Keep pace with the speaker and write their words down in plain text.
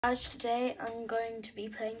Guys, today I'm going to be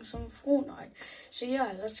playing some Fortnite. So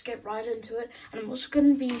yeah, let's get right into it. And I'm also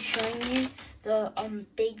going to be showing you the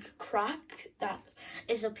big crack that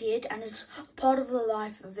is appeared, and it's part of the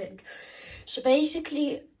live event. So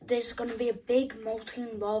basically, there's going to be a big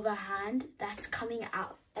molten lava hand that's coming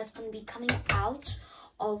out. That's going to be coming out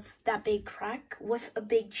of that big crack with a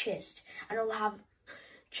big chest, and it'll have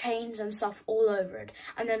chains and stuff all over it,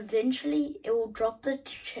 and then eventually it will drop the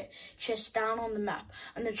chest down on the map,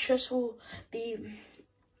 and the chest will be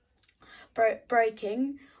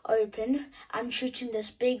breaking open and shooting this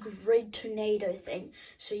big red tornado thing.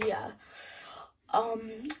 So yeah,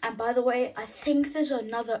 and by the way, I think there's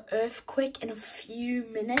another earthquake in a few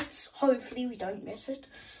minutes. Hopefully we don't miss it.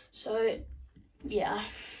 So yeah.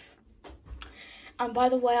 And by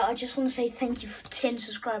the way, I just want to say thank you for 10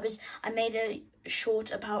 subscribers. I made a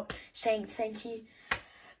short about saying thank you.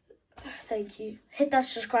 Thank you. Hit that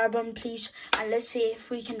subscribe button, please. And let's see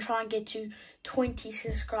if we can try and get to 20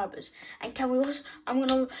 subscribers. And can we also, I'm going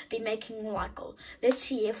to be making like goal. Let's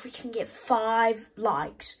see if we can get 5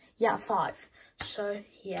 likes. Yeah, 5. So,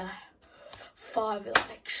 yeah. 5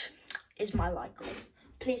 likes is my like goal.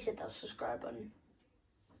 Please hit that subscribe button.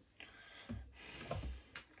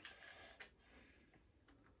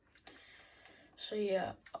 So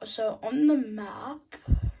yeah, so on the map,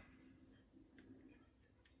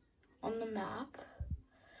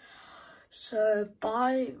 so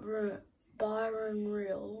Byron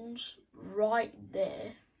Reels right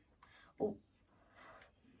there,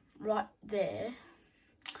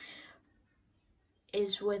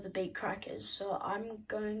 is where the big crack is. So I'm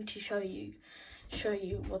going to show you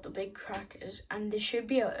what the big crack is, and there should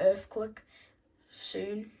be an earthquake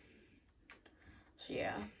soon. So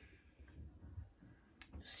yeah.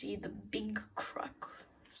 See the big crack.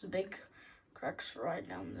 The big crack's right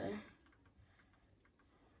down there.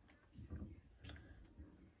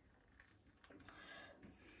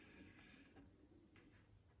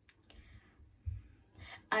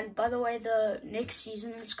 And by the way, the next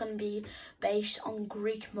season is going to be based on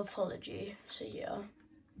Greek mythology. So yeah.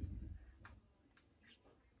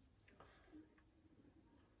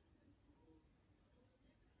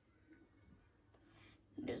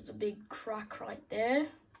 There's the big crack right there.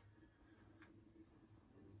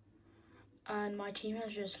 And my team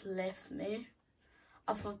has just left me.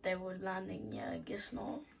 I thought they were landing. Yeah, I guess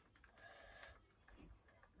not.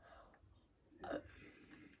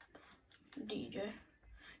 DJ.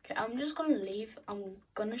 Okay, I'm just gonna leave. I'm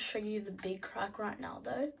gonna show you the big crack right now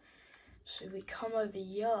though. So we come over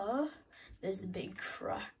here. There's the big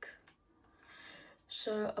crack.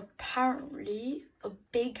 So apparently a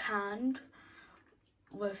big hand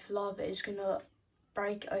with lava is gonna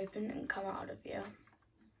break open and come out of here.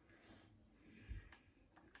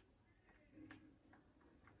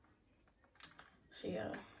 So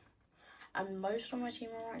yeah, and most of my team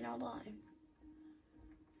are right now dying.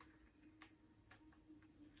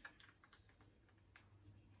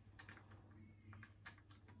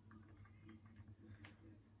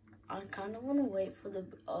 I kind of want to wait for the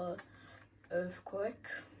earthquake,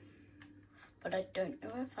 but I don't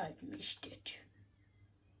know if I've missed it.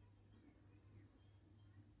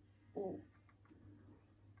 Oh.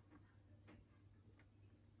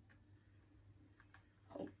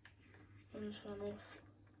 Oh, I just went off.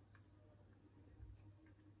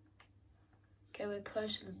 Okay, we're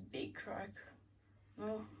close to the big crack.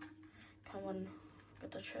 Oh, come on,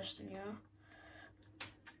 get the chest in here.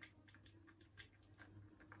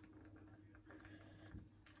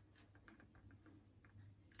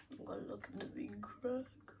 I'm gonna look at the big crack.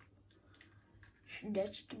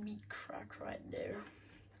 That's the big crack right there.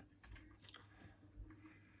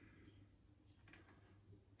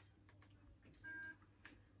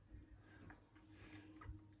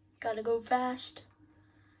 Gotta go fast.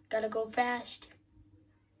 Gotta go fast.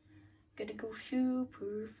 Gotta go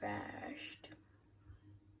super fast.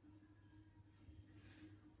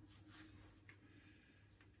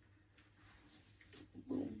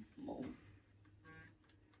 Boom, boom.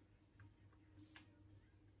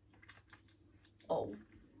 Oh.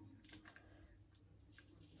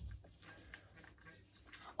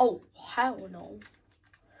 Oh, hell no.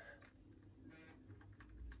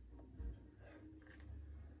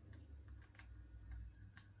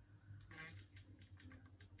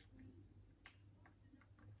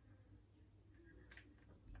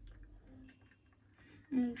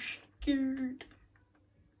 I'm scared.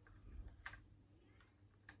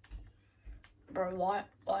 Bro, why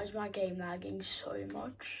is my game lagging so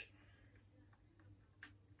much?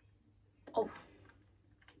 Oh.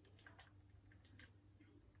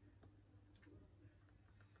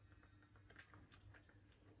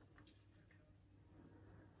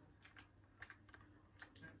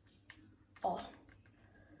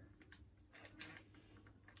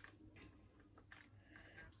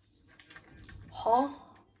 Huh?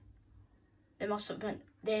 There must have been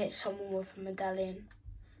there's someone with a medallion.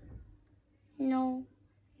 No,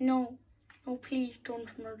 no, no, please don't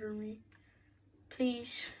murder me.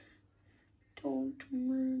 Please don't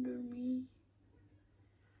murder me.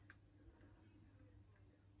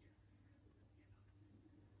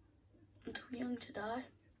 I'm too young to die.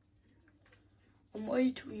 I'm way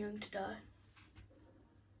too young to die.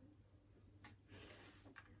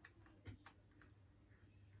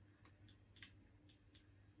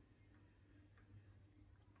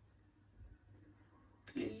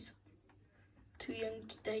 Please, too young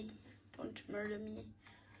to die. Don't murder me.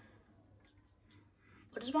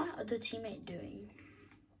 What is my other teammate doing?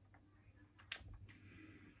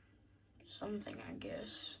 Something, I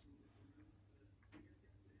guess.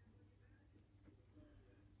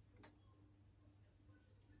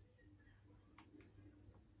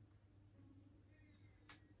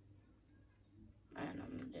 And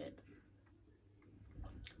I'm dead.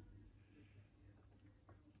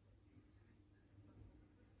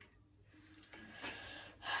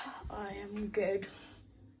 I am dead,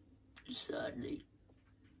 sadly.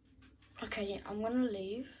 Okay, I'm gonna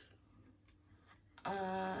leave. I'm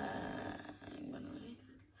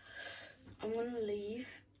gonna leave,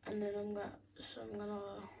 and then I'm gonna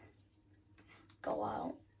go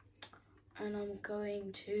out, and I'm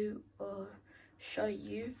going to show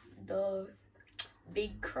you the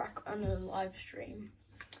big crack on a live stream.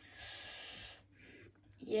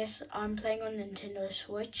 Yes, I'm playing on Nintendo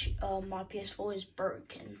Switch. My PS4 is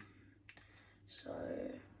broken. So,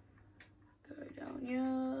 go down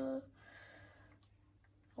here.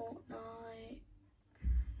 Fortnite.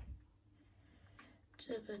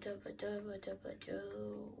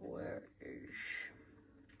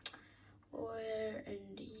 Where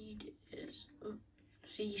indeed is...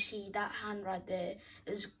 So you see that hand right there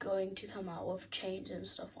is going to come out with chains and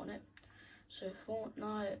stuff on it. So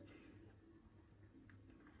Fortnite.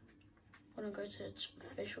 I'm gonna go to its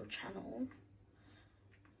official channel.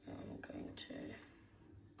 I'm going to...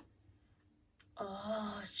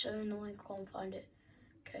 Oh, it's so annoying, I can't find it.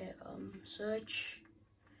 Okay, search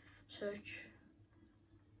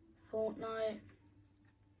Fortnite.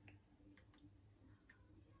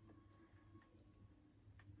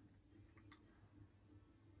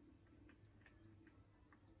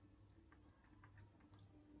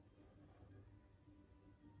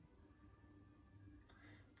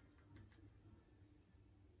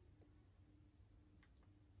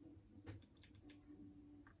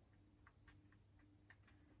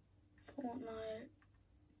 Fortnite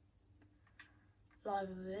live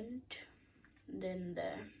event, then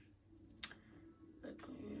there.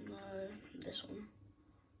 No, this one.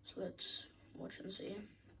 So let's watch and see.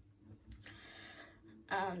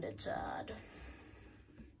 And it's ad.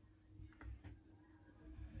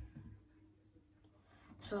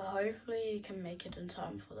 So hopefully you can make it in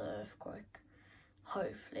time for the earthquake.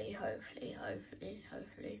 Hopefully.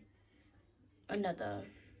 Another.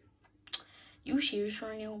 You serious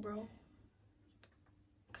right now, bro?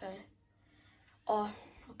 Okay. Oh,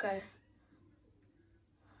 okay.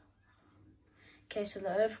 Okay, so the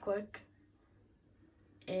earthquake,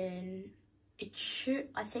 and it should,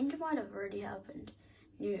 I think it might have already happened.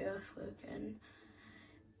 New earthquake, and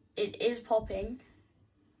it is popping.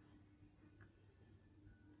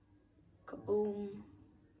 Kaboom.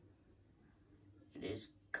 It is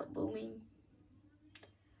kabooming.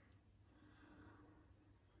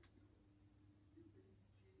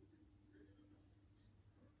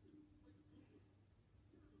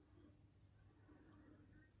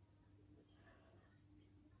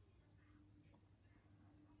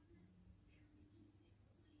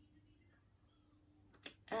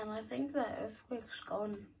 And I think that earthquake's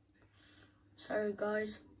gone. Sorry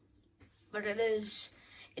guys, but it is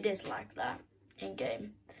like that in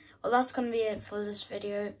game. Well, that's gonna be it for this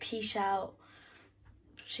video. Peace out.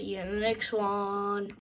 See you in the next one.